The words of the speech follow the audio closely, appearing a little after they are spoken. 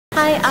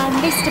Hi,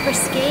 I'm Lisa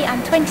Dobriskey.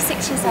 I'm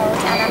 26 years old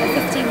and I'm a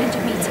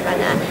 1500 metre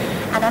runner,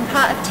 and I'm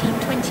part of Team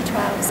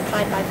 2012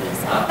 supplied by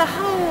Visa. The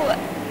whole,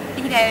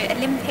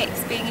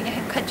 Olympics being in your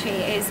home country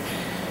is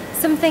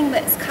something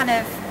that's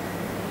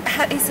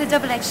it's a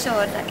double-edged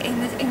sword. Like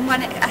in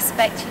one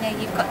aspect,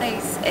 you've got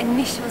those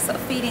initial sort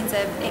of feelings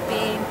of it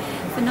being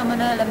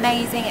phenomenal,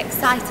 amazing,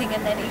 exciting,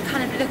 and then you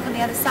kind of look on the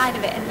other side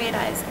of it and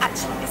realise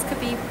actually this could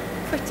be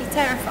pretty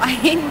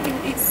terrifying.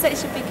 It's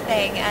such a big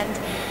thing,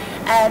 and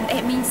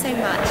it means so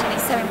much and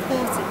it's so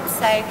important.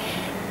 So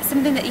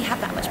something that you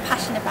have that much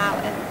passion about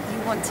and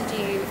you want to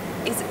do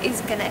is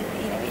gonna,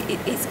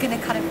 it's gonna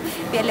kind of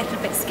be a little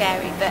bit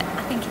scary, but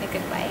I think in a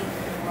good way.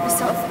 We're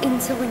sort of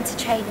into winter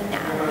training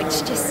now,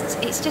 which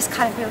it's just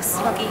kind of real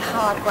sloggy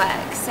hard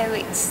work. So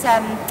it's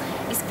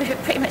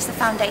pretty much the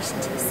foundation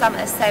to the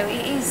summer. So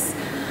it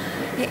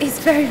is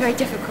very, very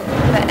difficult,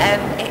 but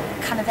it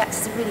kind of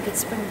acts as a really good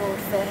springboard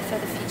for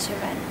the future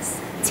events.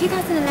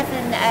 2011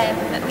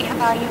 we have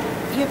our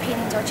European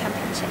Indoor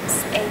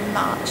Championships in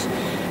March,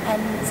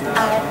 and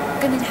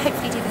I'm going to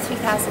hopefully do the 3,000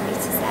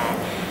 metres there.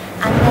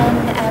 And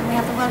then we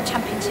have the World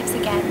Championships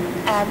again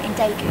in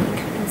Daegu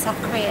in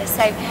South Korea.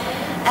 So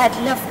I'd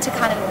love to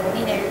kind of,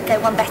 go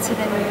one better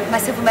than my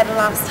silver medal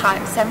last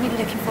time. So I'm really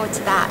looking forward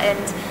to that, and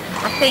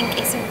I think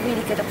it's a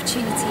really good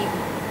opportunity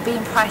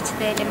being prior to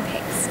the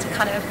Olympics to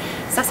kind of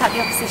suss out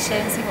the opposition,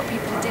 see what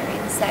people are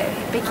doing. So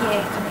a big year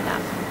coming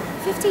up.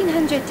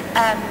 1500,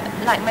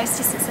 like most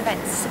distance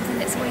events, is something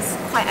that's always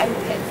quite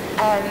open.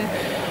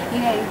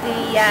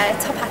 The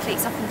top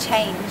athletes often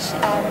change.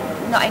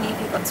 Not only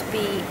have you got to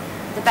be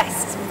the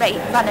best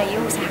runner,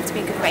 you also have to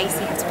be a good racer,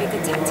 you have to be a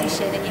good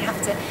tactician, and you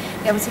have to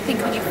be able to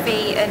think on your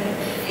feet. And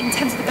in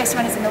terms of the best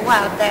runners in the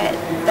world,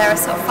 there are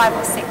sort of 5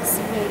 or 6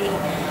 really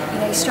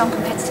strong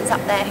competitors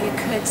up there who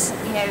could,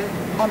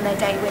 on their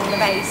day win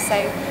the race. So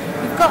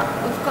we've got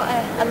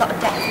a lot of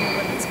depth in the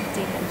women's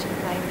 1500 at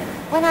the moment.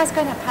 When I was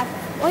growing up, I've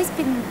always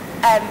been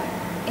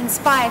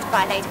inspired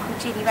by a lady called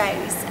Julie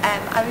Rose.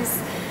 I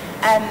was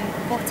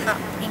brought up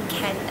in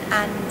Kent,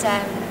 and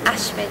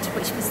Ashford,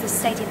 which was the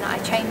stadium that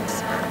I trained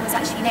at, was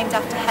actually named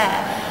after her.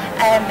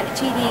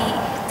 Julie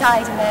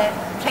died in a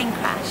plane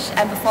crash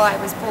before I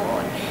was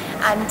born,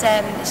 and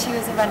she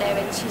was a runner,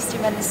 and she used to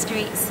run the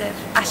streets of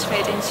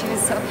Ashford, and she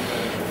was sort of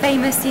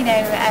famous, in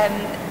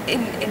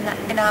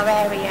our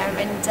area,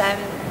 and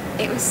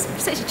it was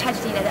such a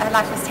tragedy that her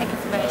life was taken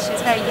from her. She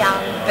was very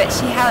young, but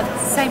she held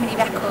so many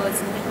records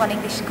and won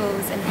English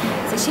schools, and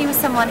so she was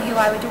someone who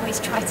I would always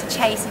try to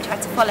chase and try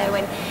to follow.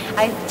 And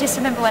I just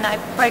remember when I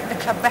broke the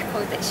club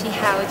record that she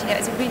held, it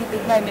was a really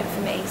big moment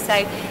for me.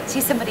 So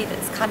she's somebody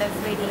that's kind of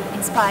really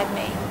inspired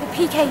me. The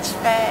peak age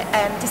for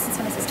distance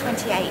runners is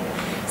 28,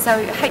 so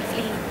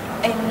hopefully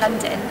in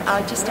London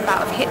I'll just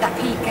about have hit that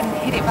peak and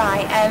hit it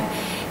right.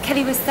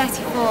 Kelly was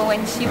 34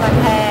 when she won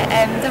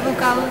her double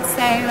gold,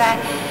 so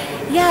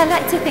yeah, I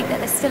like to think that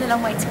there's still a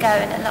long way to go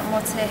and a lot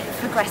more to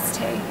progress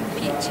to in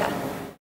the future.